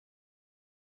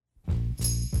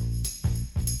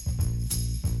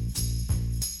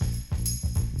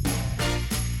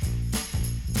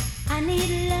I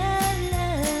need love,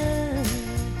 love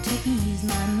to ease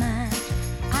my mind.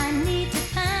 I need to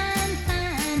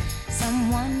find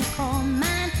someone to call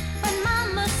mine. But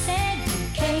Mama said you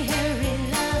can't hurry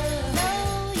love.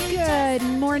 No, you Good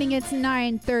morning. It's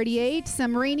 9:38.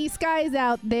 Some rainy skies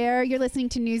out there. You're listening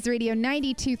to News Radio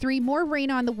 92.3. More rain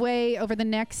on the way over the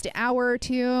next hour or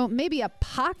two. Maybe a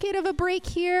pocket of a break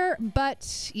here.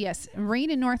 But yes, rain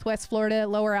in Northwest Florida,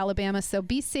 lower Alabama. So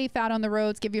be safe out on the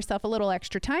roads. Give yourself a little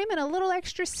extra time and a little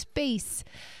extra space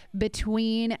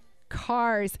between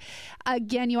cars.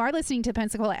 Again, you are listening to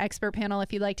Pensacola Expert Panel.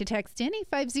 If you'd like to text in,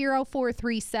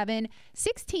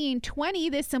 850-437-1620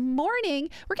 this morning.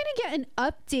 We're going to get an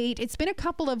update. It's been a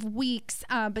couple of weeks,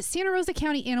 but Santa Rosa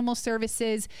County Animal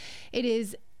Services, it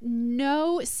is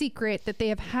no secret that they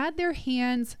have had their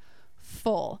hands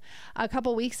full. A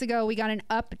couple weeks ago, we got an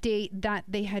update that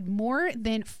they had more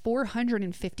than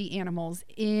 450 animals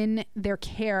in their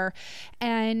care,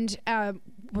 and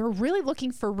we're really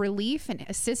looking for relief and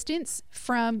assistance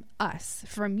from us,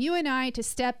 from you and I, to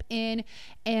step in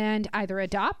and either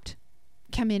adopt,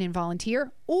 come in and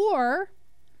volunteer, or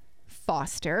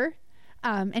foster.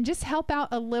 And just help out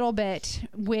a little bit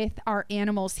with our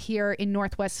animals here in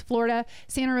Northwest Florida.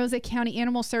 Santa Rosa County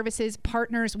Animal Services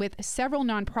partners with several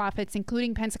nonprofits,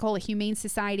 including Pensacola Humane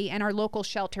Society and our local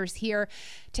shelters here,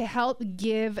 to help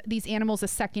give these animals a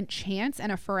second chance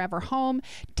and a forever home.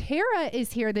 Tara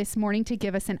is here this morning to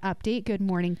give us an update. Good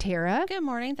morning, Tara. Good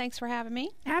morning. Thanks for having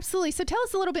me. Absolutely. So tell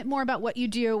us a little bit more about what you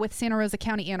do with Santa Rosa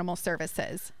County Animal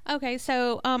Services. Okay,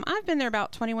 so I've been there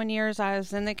about 21 years. I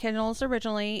was in the kennels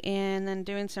originally and then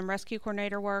doing some rescue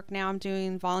coordinator work. Now I'm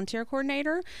doing volunteer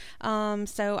coordinator.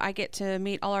 So I get to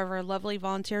meet all of our lovely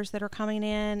volunteers that are coming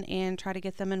in and try to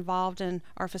get them involved in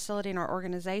our facility and our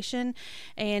organization,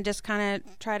 and just kind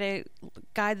of try to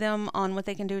guide them on what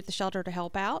they can do at the shelter to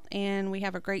help out. And we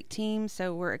have a great team,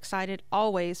 so we're excited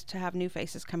always to have new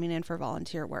faces coming in for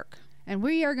volunteer work. And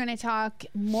we are going to talk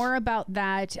more about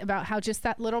that, about how just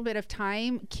that little bit of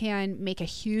time can make a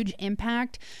huge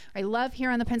impact. I love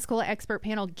here on the Pensacola Expert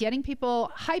Panel getting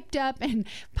people hyped up and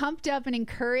pumped up and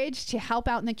encouraged to help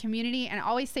out in the community. And I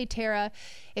always say, Tara,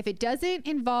 if it doesn't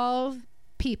involve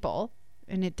people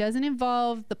and it doesn't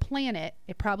involve the planet,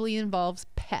 it probably involves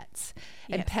pets.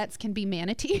 Yes. And pets can be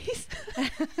manatees.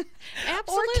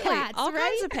 Absolutely. Or cats, all right?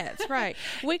 kinds of pets, right.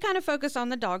 We kind of focus on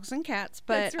the dogs and cats,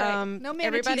 but right. No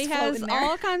everybody has there.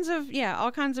 all kinds of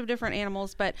different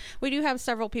animals, but we do have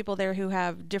several people there who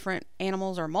have different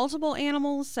animals or multiple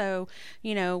animals. So,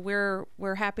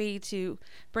 we're happy to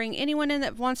bring anyone in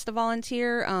that wants to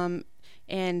volunteer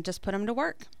and just put them to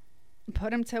work.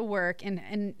 Put them to work,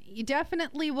 and you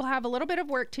definitely will have a little bit of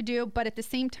work to do, but at the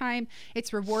same time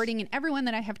it's rewarding. And everyone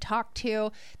that I have talked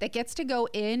to that gets to go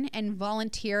in and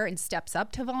volunteer and steps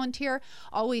up to volunteer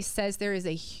always says there is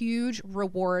a huge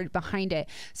reward behind it.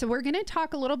 So we're going to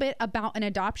talk a little bit about an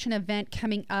adoption event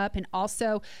coming up, and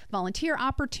also volunteer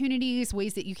opportunities,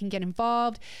 ways that you can get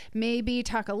involved, maybe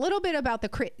talk a little bit about the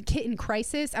kitten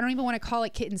crisis. I don't even want to call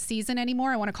it kitten season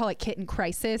anymore. I want to call it kitten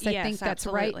crisis. I think that's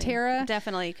absolutely. Right, Tara?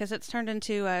 Definitely, because it's turned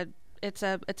into it's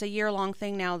a year-long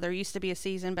thing now. There used to be a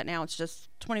season, but now it's just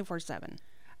 24/7.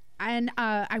 And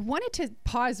I wanted to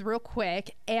pause real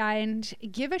quick and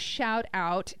give a shout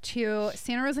out to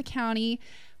Santa Rosa County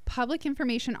Public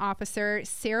Information Officer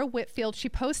Sarah Whitfield. She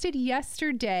posted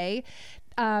yesterday,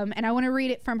 and I want to read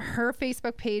it from her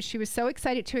Facebook page. She was so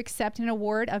excited to accept an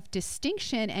award of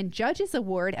distinction and judges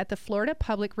award at the Florida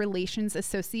Public Relations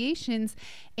Association's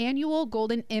annual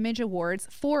Golden Image Awards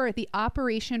for the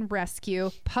Operation Rescue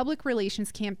Public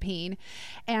Relations campaign.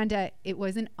 And it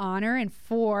was an honor and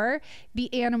for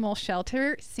the animal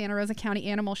shelter, Santa Rosa County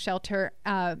Animal Shelter,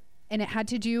 and it had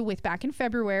to do with back in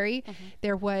February,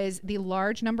 there was the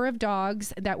large number of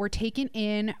dogs that were taken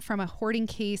in from a hoarding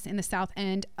case in the south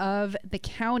end of the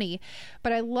county.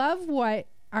 But I love what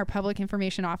our public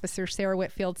information officer, Sarah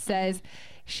Whitfield, says.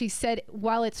 She said,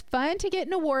 while it's fun to get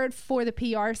an award for the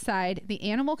PR side, the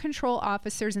animal control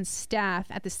officers and staff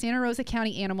at the Santa Rosa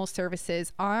County Animal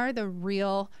Services are the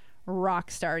real rock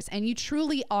stars. And you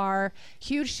truly are.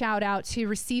 Huge shout out to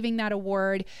receiving that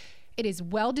award. It is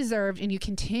well deserved, and you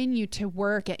continue to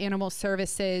work at Animal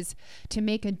Services to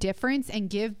make a difference and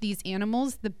give these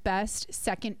animals the best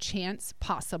second chance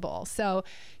possible. So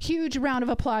huge round of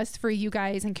applause for you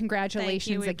guys, and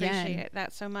congratulations again. Thank you. We appreciate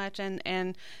that so much.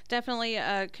 And definitely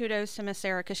kudos to Miss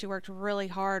Sarah, because she worked really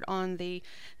hard on the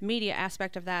media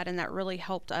aspect of that, and that really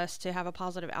helped us to have a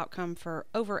positive outcome for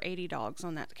over 80 dogs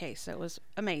on that case. So it was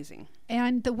amazing.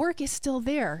 And the work is still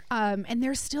there. And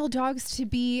there's still dogs to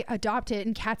be adopted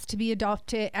and cats to be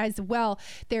adopted as well.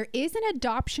 There is an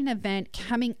adoption event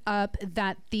coming up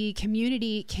that the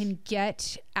community can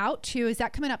get out to. Is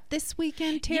that coming up this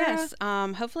weekend, Tara? Yes.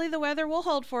 Hopefully the weather will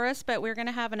hold for us, but we're going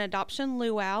to have an adoption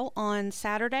luau on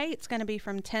Saturday. It's going to be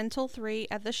from 10 till 3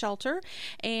 at the shelter.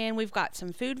 And we've got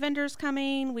some food vendors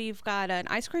coming. We've got an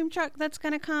ice cream truck that's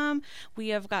going to come. We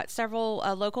have got several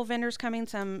local vendors coming,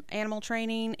 some animal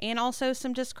training, and also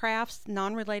some just crafts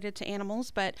non-related to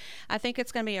animals. But I think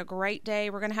it's going to be a great day.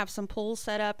 We're going to have some pools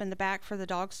set up in the back for the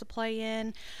dogs to play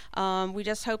in. We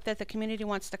just hope that the community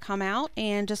wants to come out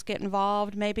and just get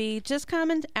involved. Maybe just come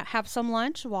and have some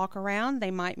lunch, walk around. They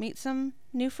might meet some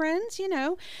new friends,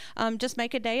 just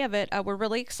make a day of it. We're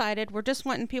really excited. We're just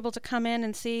wanting people to come in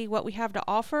and see what we have to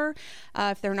offer.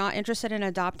 If they're not interested in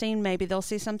adopting, maybe they'll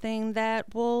see something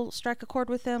that will strike a chord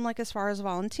with them, like as far as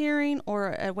volunteering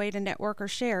or a way to network or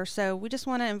share. So we just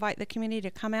want to invite the community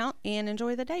to come out and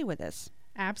enjoy the day with us.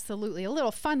 Absolutely. A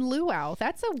little fun luau.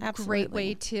 That's a great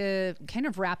way to kind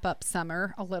of wrap up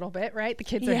summer a little bit, right? The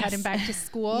kids are heading back to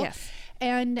school. Yes.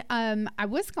 And I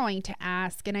was going to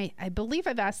ask, and I believe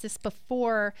I've asked this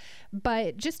before,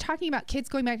 but just talking about kids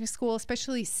going back to school,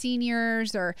 especially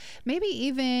seniors or maybe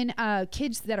even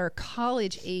kids that are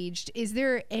college aged, is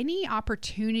there any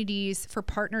opportunities for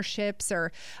partnerships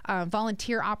or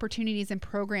volunteer opportunities and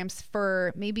programs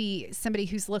for maybe somebody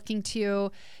who's looking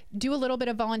to do a little bit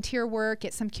of volunteer work,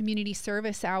 get some community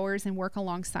service hours, and work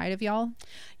alongside of y'all?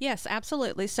 Yes,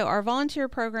 absolutely. So our volunteer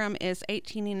program is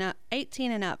 18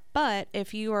 and up, but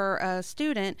if you are a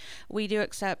student, we do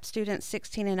accept students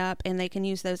 16 and up, and they can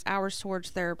use those hours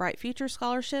towards their Bright Future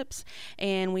scholarships.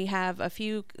 And we have a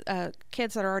few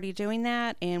kids that are already doing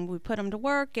that, and we put them to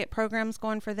work, get programs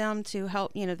going for them to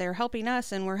help. They're helping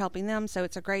us and we're helping them, so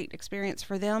it's a great experience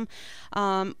for them.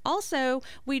 Also,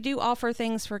 we do offer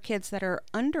things for kids that are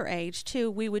underage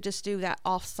too. We would just do that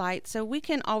off-site, so we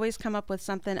can always come up with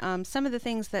something. Some of the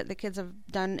things that the kids have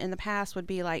done in the past would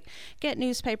be like get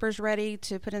newspapers ready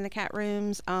to put in the cat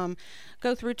rooms,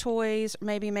 go through toys,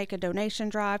 maybe make a donation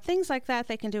drive, things like that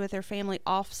they can do with their family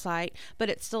off-site, but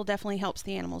it still definitely helps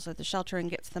the animals at the shelter and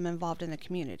gets them involved in the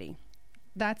community.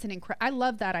 That's I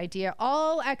love that idea.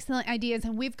 All excellent ideas,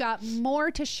 and we've got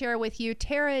more to share with you.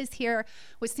 Tara is here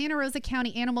with Santa Rosa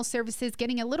County Animal Services,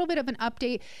 getting a little bit of an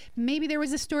update. Maybe there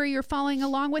was a story you're following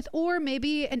along with, or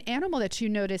maybe an animal that you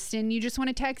noticed and you just want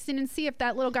to text in and see if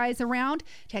that little guy is around.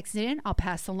 Text it in. I'll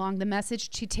pass along the message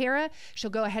to Tara.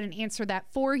 She'll go ahead and answer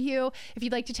that for you. If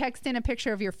you'd like to text in a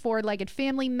picture of your four-legged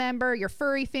family member, your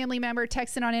furry family member,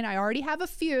 text it on in. I already have a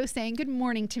few saying good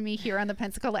morning to me here on the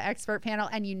Pensacola Expert Panel,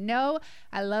 and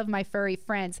I love my furry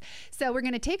friends. So we're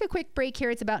going to take a quick break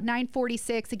here. It's about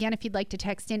 9:46. Again, if you'd like to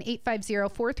text in,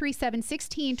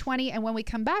 850-437-1620. And when we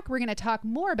come back, we're going to talk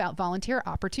more about volunteer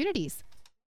opportunities.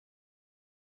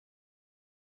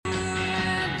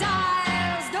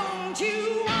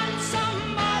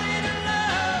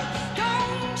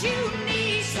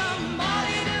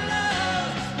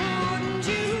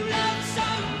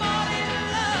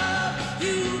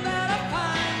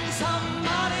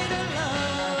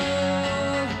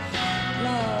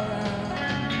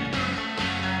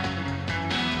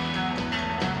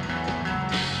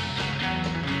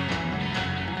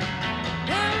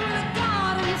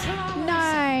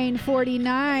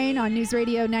 .49 on News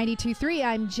Radio 92.3.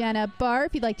 I'm Jenna Barr.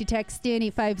 If you'd like to text in,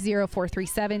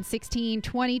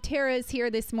 850-437-1620. Tara's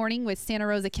here this morning with Santa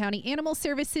Rosa County Animal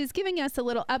Services, giving us a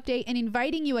little update and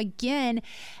inviting you again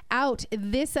out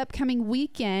this upcoming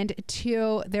weekend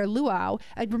to their luau.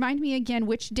 Remind me again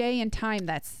which day and time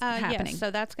that's happening. Yes,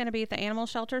 so that's going to be at the Animal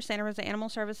Shelter, Santa Rosa Animal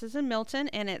Services in Milton,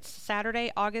 and it's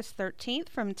Saturday, August 13th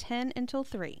from 10 until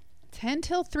 3. 10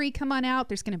 till 3. Come on out.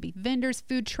 There's going to be vendors,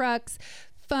 food trucks,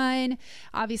 fun,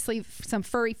 obviously some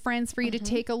furry friends for you to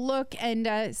take a look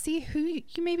and see who you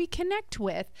maybe connect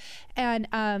with. And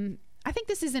I think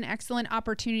this is an excellent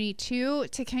opportunity too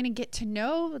to kind of get to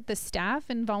know the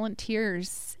staff and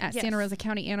volunteers at Santa Rosa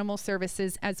County Animal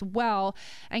Services as well,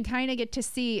 and kind of get to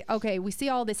see, okay, we see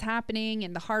all this happening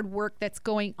and the hard work that's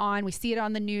going on. We see it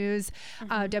on the news.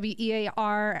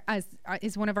 WEAR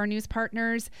is one of our news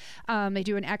partners. They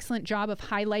do an excellent job of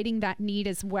highlighting that need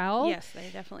as well. Yes, they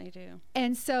definitely do.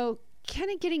 And so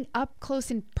kind of getting up close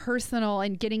and personal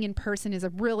and getting in person is a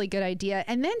really good idea.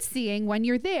 And then seeing when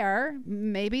you're there,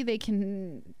 maybe they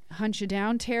can hunt you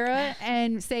down, Tara,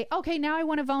 and say, okay, now I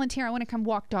want to volunteer. I want to come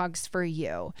walk dogs for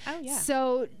you. Oh, yeah.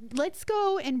 So let's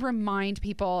go and remind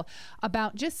people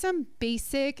about just some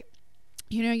basic,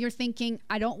 you're thinking,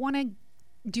 I don't want to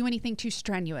do anything too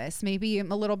strenuous. Maybe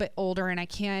I'm a little bit older and I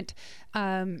can't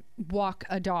walk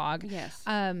a dog. Yes.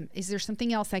 Is there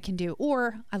something else I can do?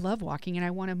 Or I love walking and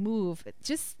I want to move.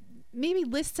 Just maybe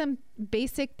list some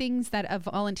basic things that a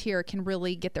volunteer can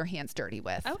really get their hands dirty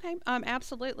with. Okay,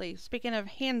 absolutely. Speaking of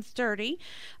hands dirty,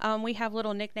 we have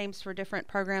little nicknames for different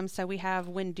programs. So we have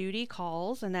when duty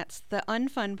calls, and that's the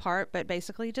unfun part, but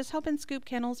basically just helping scoop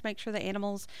kennels, make sure the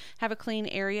animals have a clean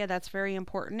area. That's very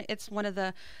important. It's one of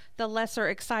the lesser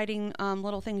exciting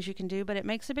little things you can do, but it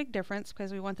makes a big difference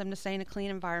because we want them to stay in a clean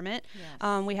environment.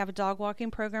 Yes. We have a dog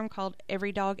walking program called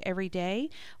Every Dog Every Day.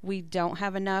 We don't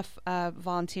have enough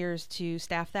volunteers to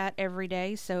staff that every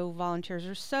day, so volunteers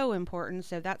are so important.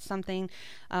 So that's something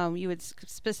you would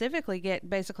specifically get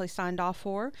basically signed off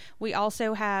for. We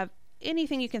also have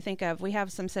anything you can think of. We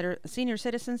have some senior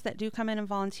citizens that do come in and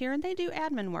volunteer, and they do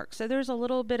admin work. So there's a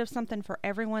little bit of something for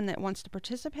everyone that wants to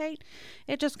participate.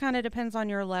 It just kind of depends on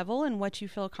your level and what you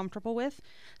feel comfortable with.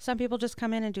 Some people just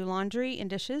come in and do laundry and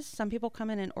dishes. Some people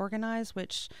come in and organize,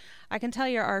 which I can tell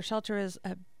you our shelter is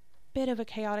a bit of a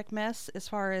chaotic mess as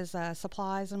far as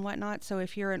supplies and whatnot. So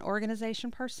if you're an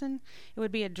organization person, it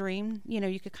would be a dream. You know,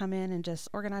 you could come in and just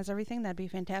organize everything. That'd be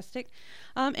fantastic.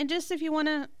 And just if you want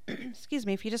to, excuse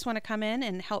me, if you just want to come in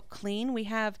and help clean, we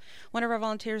have one of our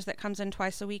volunteers that comes in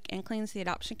twice a week and cleans the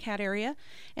adoption cat area,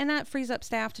 and that frees up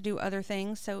staff to do other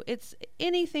things. So it's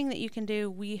anything that you can do,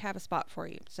 we have a spot for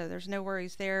you. So there's no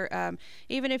worries there.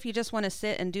 Even if you just want to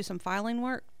sit and do some filing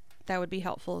work, that would be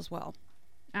helpful as well.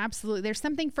 Absolutely. There's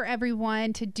something for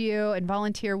everyone to do and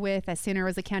volunteer with at Santa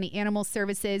Rosa County Animal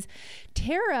Services.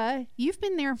 Tara, you've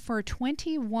been there for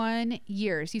 21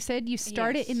 years. You said you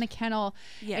started in the kennel.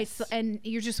 Yes. And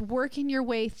you're just working your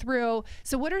way through.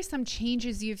 So what are some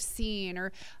changes you've seen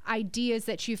or ideas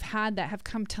that you've had that have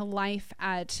come to life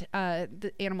at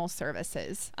the Animal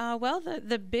Services? Well,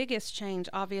 the biggest change,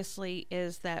 obviously,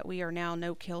 is that we are now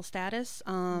no-kill status.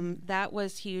 That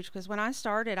was huge because when I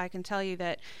started, I can tell you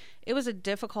that it was a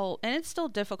difficult, and it's still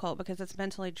difficult because it's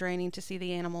mentally draining to see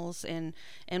the animals and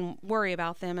worry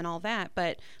about them and all that.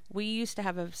 But we used to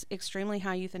have an extremely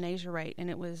high euthanasia rate, and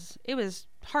it was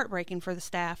heartbreaking for the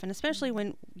staff, and especially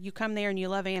when you come there and you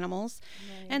love animals,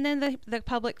 and then the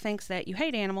public thinks that you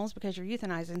hate animals because you're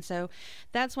euthanizing. So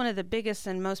that's one of the biggest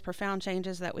and most profound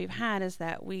changes that we've had is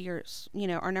that we are,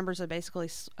 our numbers have basically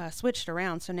switched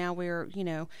around. So now we're,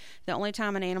 the only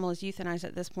time an animal is euthanized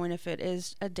at this point if it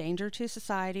is a danger to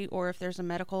society or if there's a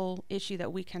medical issue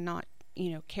that we cannot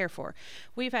care for.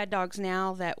 We've had dogs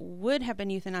now that would have been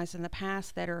euthanized in the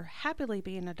past that are happily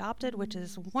being adopted, which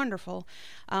is wonderful.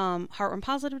 Heartworm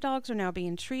positive dogs are now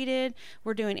being treated.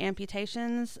 We're doing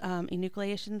amputations,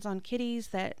 enucleations on kitties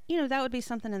that, that would be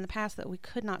something in the past that we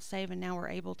could not save and now we're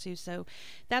able to. So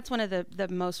that's one of the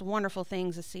most wonderful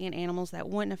things is seeing animals that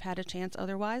wouldn't have had a chance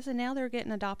otherwise, and now they're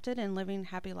getting adopted and living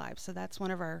happy lives. So that's one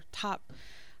of our top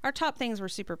things we're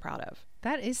super proud of.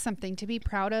 That is something to be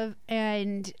proud of,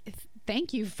 and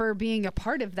thank you for being a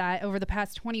part of that over the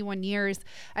past 21 years.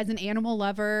 As an animal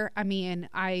lover, I mean,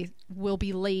 I will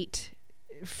be late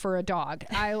for a dog.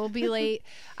 I will be late.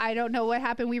 I don't know what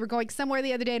happened. We were going somewhere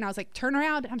the other day and I was like, turn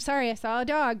around. I'm sorry. I saw a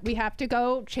dog. We have to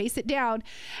go chase it down.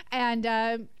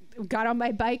 And, got on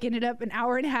my bike, ended up an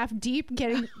hour and a half deep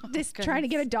getting trying to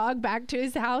get a dog back to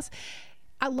his house.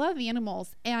 I love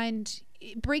animals, and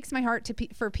it breaks my heart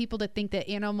for people to think that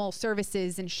animal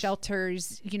services and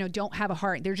shelters, don't have a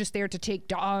heart. They're just there to take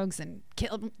dogs and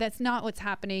kill them. That's not what's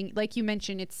happening. Like you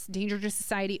mentioned, it's danger to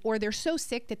society, or they're so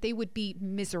sick that they would be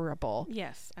miserable.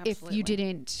 Yes, absolutely. If you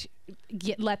didn't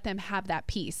let them have that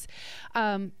peace.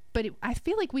 But I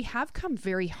feel like we have come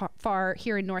very far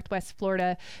here in Northwest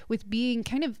Florida with being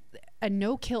kind of a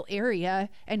no-kill area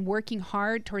and working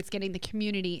hard towards getting the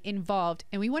community involved.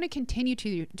 And we want to continue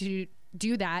to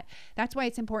do that. That's why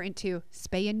it's important to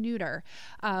spay and neuter.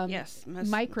 Yes.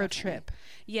 Microchip.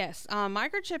 Yes.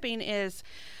 Microchipping is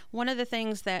one of the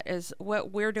things that is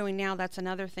what we're doing now. That's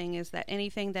another thing is that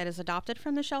anything that is adopted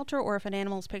from the shelter or if an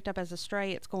animal is picked up as a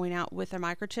stray, it's going out with a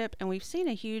microchip. And we've seen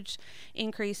a huge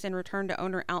increase in return to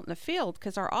owner out in the field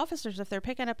because our officers, if they're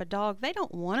picking up a dog, they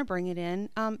don't want to bring it in.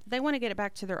 They want to get it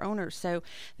back to their owners. So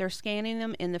they're scanning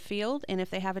them in the field. And if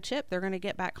they have a chip, they're going to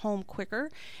get back home quicker.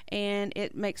 And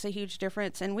it makes a huge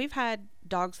difference. And we've had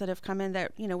dogs that have come in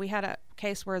that, we had a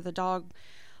case where the dog,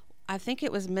 I think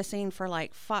it was missing for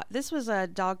like 5. This was a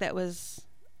dog that was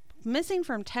missing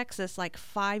from Texas like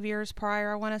 5 years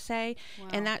prior, I want to say. Wow.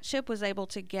 And that ship was able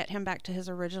to get him back to his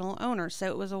original owner. So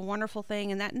it was a wonderful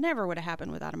thing, and that never would have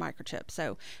happened without a microchip.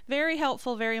 So very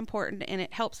helpful, very important, and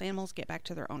it helps animals get back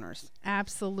to their owners.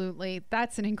 Absolutely.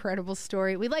 That's an incredible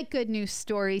story. We like good news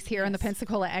stories here on the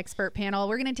Pensacola Expert Panel.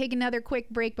 We're going to take another quick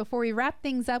break before we wrap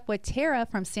things up with Tara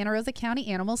from Santa Rosa County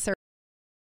Animal Services.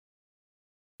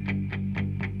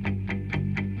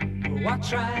 I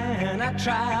try and I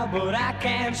try, but I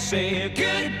can't say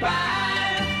goodbye.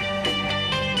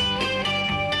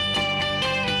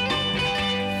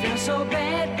 Feel so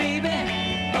bad, baby,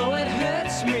 oh it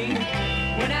hurts me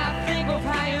when I think of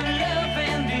how you love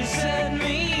and desert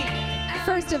me.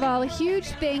 First of all, a huge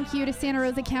thank you to Santa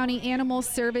Rosa County Animal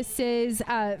Services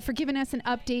for giving us an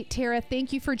update. Tara,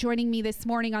 thank you for joining me this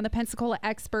morning on the Pensacola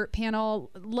Expert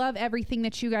Panel. Love everything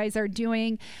that you guys are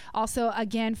doing. Also,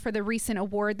 again, for the recent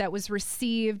award that was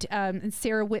received, and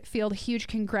Sarah Whitfield, huge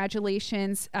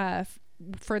congratulations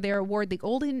for their award, the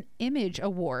Golden Image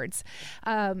Awards.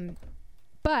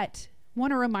 But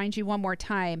want to remind you one more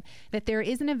time that there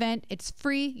is an event. It's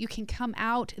free. You can come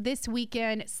out this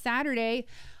weekend, Saturday,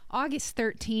 August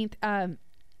 13th, and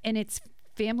it's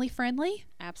family friendly.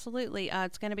 Absolutely.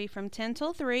 It's going to be from 10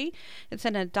 till 3. It's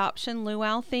an adoption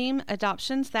luau theme.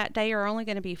 Adoptions that day are only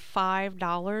going to be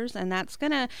 $5, and that's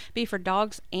going to be for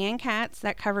dogs and cats.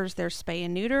 That covers their spay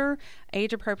and neuter,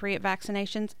 age-appropriate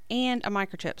vaccinations, and a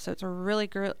microchip. So it's a really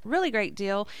great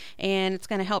deal, and it's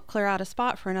going to help clear out a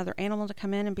spot for another animal to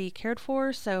come in and be cared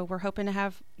for. So we're hoping to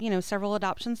have, several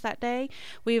adoptions that day.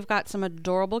 We've got some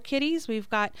adorable kitties. We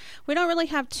don't really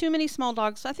have too many small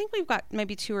dogs. I think we've got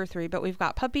maybe 2 or 3, but we've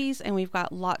got puppies, and we've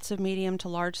got lots of medium to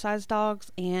large size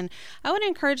dogs. And I would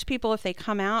encourage people, if they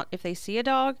come out, if they see a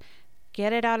dog,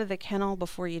 get it out of the kennel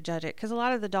before you judge it, because a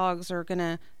lot of the dogs are going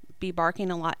to be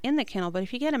barking a lot in the kennel, but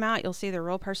if you get them out, you'll see their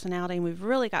real personality, and we've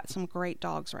really got some great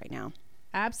dogs right now.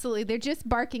 Absolutely. They're just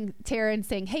barking, Tara, and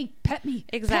saying, hey, pet me.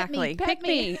 Exactly. Pet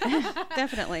me.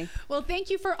 Definitely. Well, thank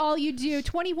you for all you do.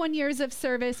 21 years of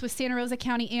service with Santa Rosa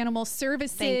County Animal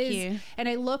Services. Thank you. And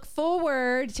I look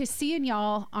forward to seeing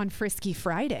y'all on Frisky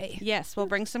Friday. Yes, we'll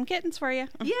bring some kittens for you.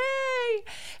 Yay!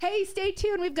 Hey, stay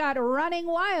tuned. We've got Running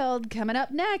Wild coming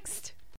up next.